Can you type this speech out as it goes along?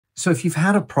So if you've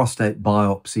had a prostate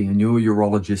biopsy and your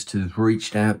urologist has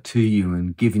reached out to you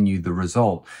and given you the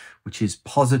result, which is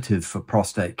positive for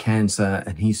prostate cancer,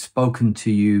 and he's spoken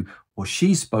to you or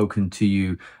she's spoken to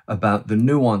you about the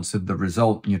nuance of the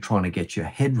result and you're trying to get your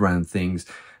head around things,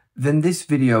 then this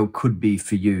video could be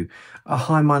for you.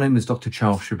 Hi, my name is Dr.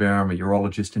 Charles Chabert. I'm a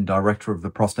urologist and director of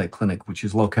the Prostate Clinic, which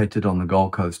is located on the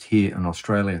Gold Coast here in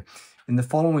Australia. In the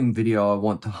following video, I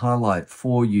want to highlight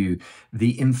for you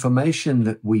the information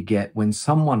that we get when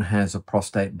someone has a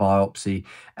prostate biopsy,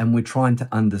 and we're trying to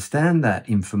understand that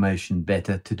information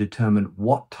better to determine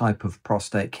what type of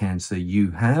prostate cancer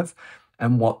you have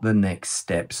and what the next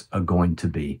steps are going to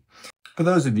be. For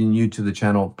those of you new to the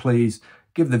channel, please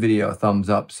give the video a thumbs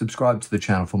up, subscribe to the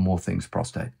channel for more things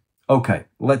prostate. Okay,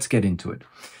 let's get into it.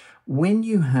 When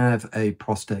you have a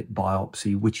prostate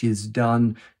biopsy, which is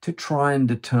done to try and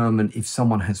determine if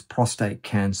someone has prostate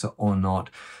cancer or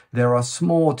not, there are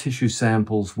small tissue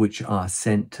samples which are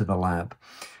sent to the lab.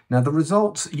 Now, the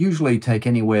results usually take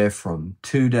anywhere from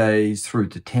 2 days through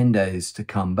to 10 days to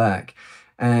come back.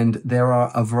 And there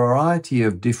are a variety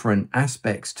of different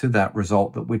aspects to that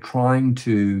result that we're trying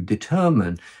to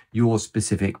determine your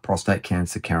specific prostate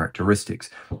cancer characteristics.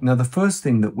 Now, the first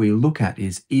thing that we look at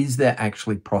is there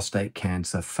actually prostate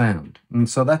cancer found? And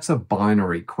so that's a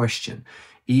binary question.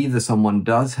 Either someone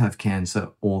does have cancer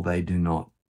or they do not.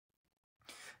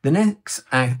 The next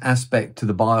aspect to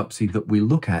the biopsy that we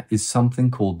look at is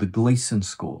something called the Gleason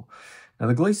score. Now,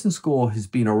 the Gleason score has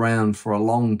been around for a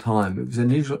long time. It was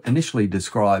initially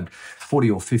described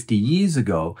 40 or 50 years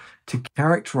ago to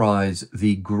characterize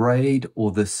the grade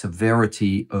or the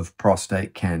severity of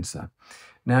prostate cancer.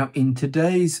 Now, in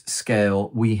today's scale,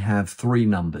 we have three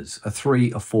numbers, a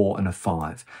 3, a 4, and a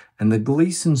 5. And the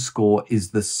Gleason score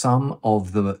is the sum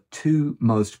of the two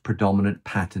most predominant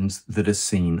patterns that are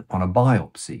seen on a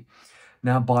biopsy.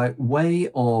 Now, by way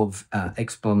of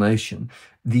explanation,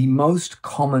 the most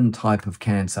common type of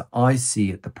cancer I see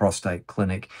at the prostate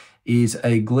clinic is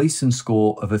a Gleason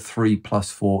score of a 3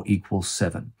 + 4 =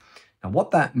 7. Now, what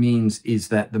that means is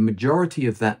that the majority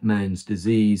of that man's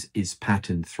disease is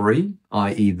pattern 3,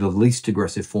 i.e. the least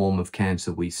aggressive form of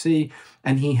cancer we see,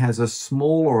 and he has a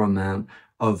smaller amount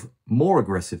of more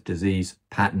aggressive disease,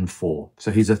 pattern 4.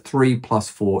 So he's a 3 +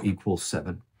 4 =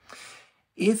 7.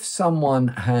 If someone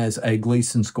has a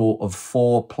Gleason score of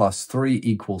 4 +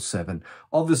 3 = 7,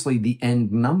 obviously the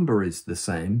end number is the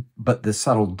same, but the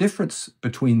subtle difference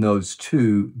between those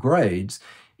two grades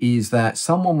is that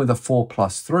someone with a 4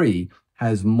 + 3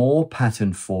 has more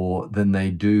pattern 4 than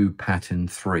they do pattern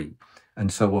 3.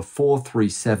 And so a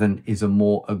 4-3-7 is a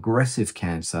more aggressive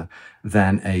cancer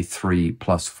than a 3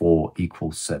 + 4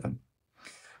 = 7.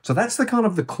 So that's the kind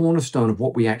of the cornerstone of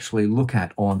what we actually look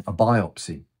at on a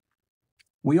biopsy.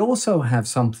 We also have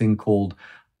something called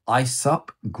ISUP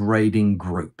grading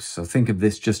groups. So think of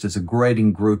this just as a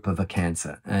grading group of a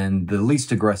cancer. And the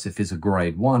least aggressive is a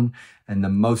grade 1, and the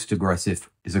most aggressive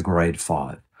is a grade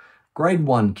 5. Grade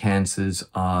 1 cancers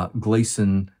are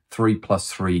Gleason 3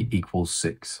 + 3 =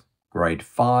 6. Grade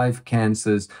 5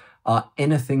 cancers are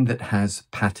anything that has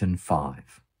pattern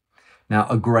 5. Now,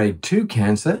 a grade 2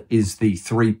 cancer is the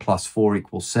 3 + 4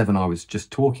 = 7 I was just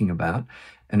talking about,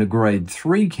 and a grade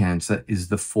 3 cancer is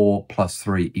the 4 +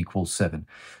 3 = 7.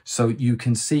 So you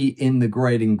can see in the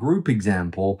grading group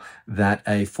example that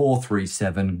a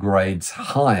 4-3-7 grades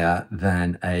higher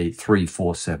than a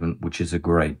 3-4-7, which is a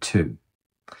grade 2.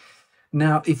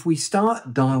 Now, if we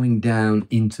start dialing down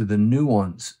into the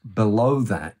nuance below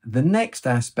that, the next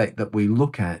aspect that we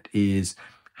look at is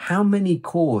how many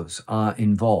cores are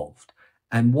involved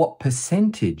and what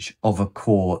percentage of a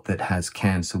core that has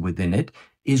cancer within it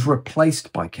is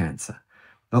replaced by cancer.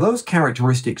 Now, those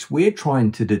characteristics, we're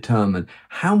trying to determine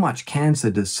how much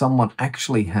cancer does someone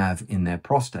actually have in their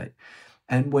prostate.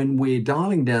 And when we're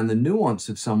dialing down the nuance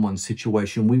of someone's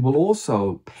situation, we will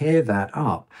also pair that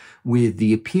up with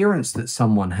the appearance that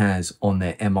someone has on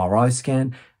their MRI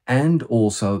scan and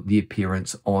also the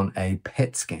appearance on a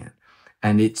PET scan.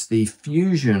 And it's the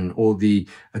fusion or the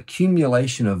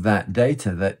accumulation of that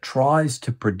data that tries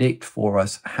to predict for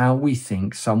us how we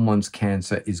think someone's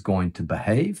cancer is going to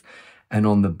behave. And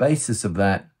on the basis of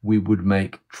that, we would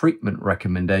make treatment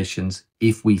recommendations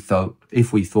if we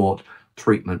thought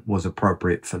treatment was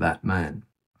appropriate for that man.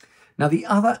 Now, the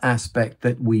other aspect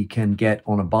that we can get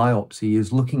on a biopsy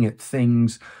is looking at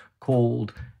things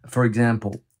called, for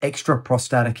example,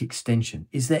 extraprostatic extension.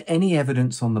 Is there any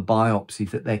evidence on the biopsy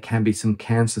that there can be some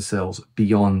cancer cells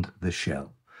beyond the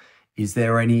shell? Is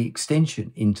there any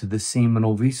extension into the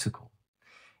seminal vesicle?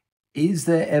 Is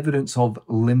there evidence of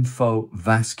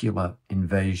lymphovascular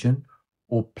invasion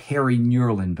or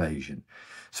perineural invasion?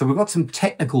 So we've got some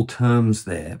technical terms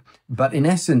there, but in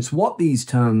essence, what these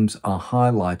terms are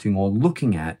highlighting or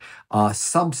looking at are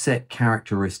subset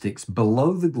characteristics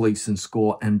below the Gleason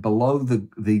score and below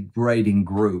the grading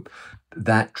group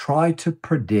that try to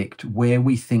predict where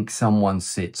we think someone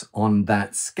sits on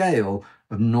that scale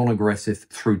of non-aggressive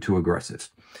through to aggressive.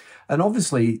 And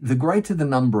obviously, the greater the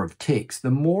number of ticks,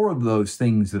 the more of those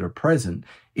things that are present,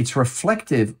 it's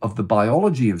reflective of the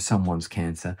biology of someone's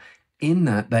cancer in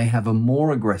that they have a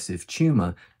more aggressive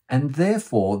tumor, and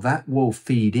therefore that will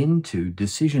feed into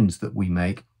decisions that we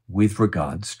make with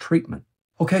regards to treatment.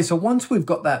 Okay, so once we've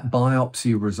got that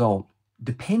biopsy result,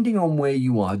 depending on where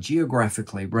you are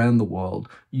geographically around the world,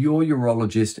 your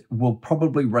urologist will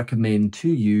probably recommend to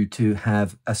you to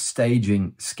have a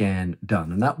staging scan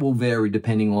done. And that will vary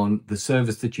depending on the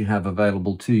service that you have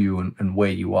available to you and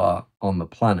where you are on the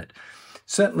planet.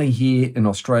 Certainly here in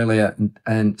Australia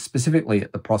and specifically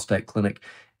at the prostate clinic,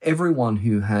 everyone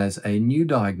who has a new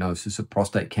diagnosis of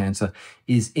prostate cancer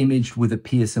is imaged with a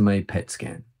PSMA PET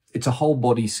scan. It's a whole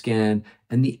body scan,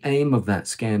 and the aim of that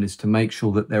scan is to make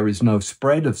sure that there is no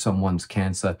spread of someone's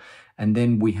cancer. And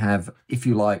then we have, if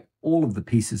you like, all of the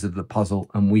pieces of the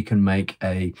puzzle, and we can make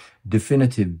a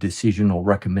definitive decision or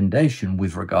recommendation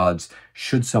with regards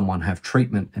should someone have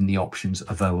treatment and the options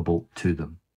available to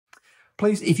them.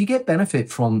 Please, if you get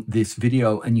benefit from this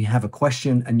video and you have a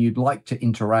question and you'd like to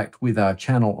interact with our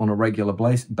channel on a regular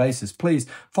basis, please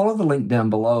follow the link down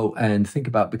below and think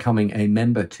about becoming a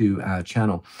member to our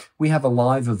channel. We have a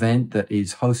live event that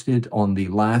is hosted on the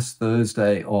last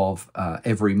Thursday of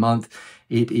every month.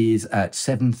 It is at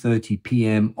 7:30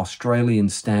 p.m. Australian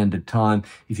Standard Time.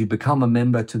 If you become a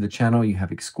member to the channel, you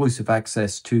have exclusive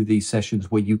access to these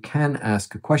sessions where you can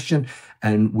ask a question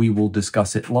and we will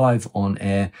discuss it live on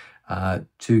air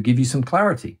to give you some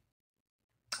clarity.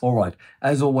 All right,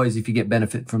 as always, if you get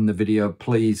benefit from the video,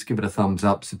 please give it a thumbs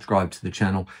up, subscribe to the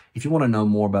channel. If you want to know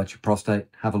more about your prostate,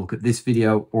 have a look at this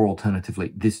video or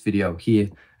alternatively this video here.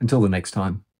 Until the next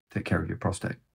time, take care of your prostate.